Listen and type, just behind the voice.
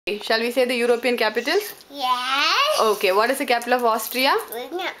Shall we say the European capitals? Yes. Okay, what is the capital of Austria?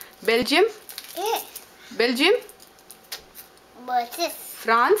 Vienna. Belgium? Yes. Belgium? Brussels.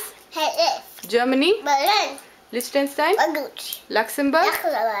 France? Paris. Germany? Berlin. Liechtenstein? Vaduz. Luxembourg?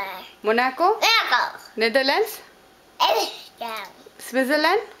 Luxembourg. Monaco? Monaco. Netherlands? Amsterdam.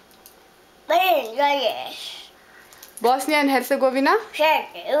 Switzerland? Berlin. Yes. Bosnia and Herzegovina?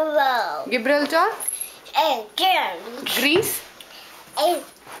 Sarajevo. Gibraltar? Again. Greece?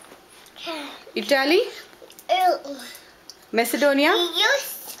 Italy? Macedonia?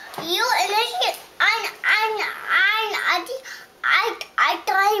 I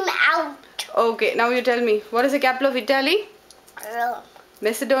time out. Okay, now you tell me. What is the capital of Italy? Rome.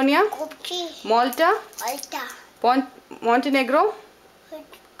 Macedonia? Malta? Malta. Montenegro?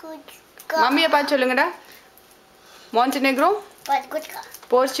 Mummy appa sollungada. Montenegro?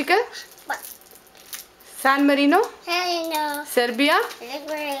 Portugal? San Marino? Serbia?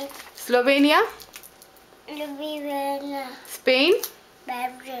 Slovenia? Spain?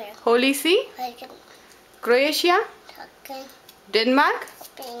 Holy See? Croatia? Denmark?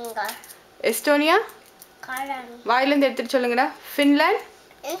 Estonia? வாயிலிருந்து எடுத்துட்டு சொல்லுங்கடா. Finland?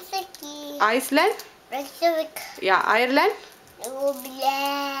 Iceland? Yeah, Ireland?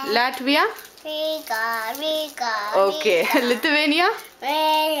 Latvia? Okay. Lithuania?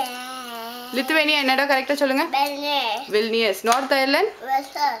 Lithuania என்னடா கரெக்ட்டா சொல்லுங்க. Vilnius. North Ireland?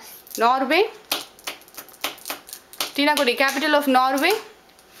 Norway? Tina Kudi, capital of Norway?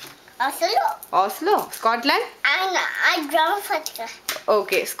 Oslo. Scotland? I drum fatka.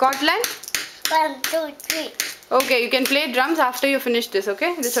 Okay. Scotland? 1, 2, 3. Okay, you can play drums after you finish this,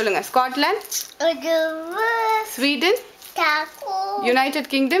 okay? This solunga. Scotland? Sweden? United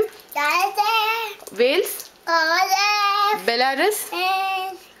Kingdom? Wales? Belarus?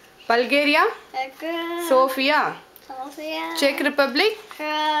 Bulgaria? Sofia? Czech Republic?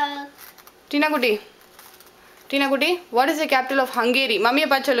 Tina Kudi, what is the capital of Hungary? Mummy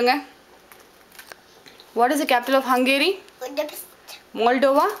appa solunga. What is the capital of Hungary?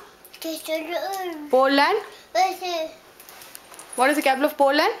 Moldova? Poland? What is the capital of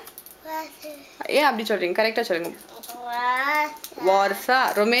Poland? Yeah, abdi solring. Correcta solunga. Warsaw.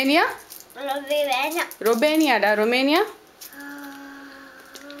 Romania? Romania?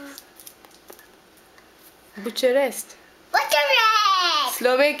 Bucharest.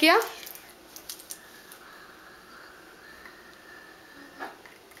 Slovakia?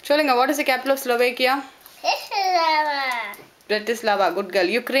 Solunga, what is the capital of Slovakia? Bratislava. Good girl.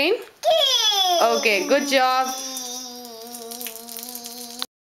 Ukraine? Okay, good job.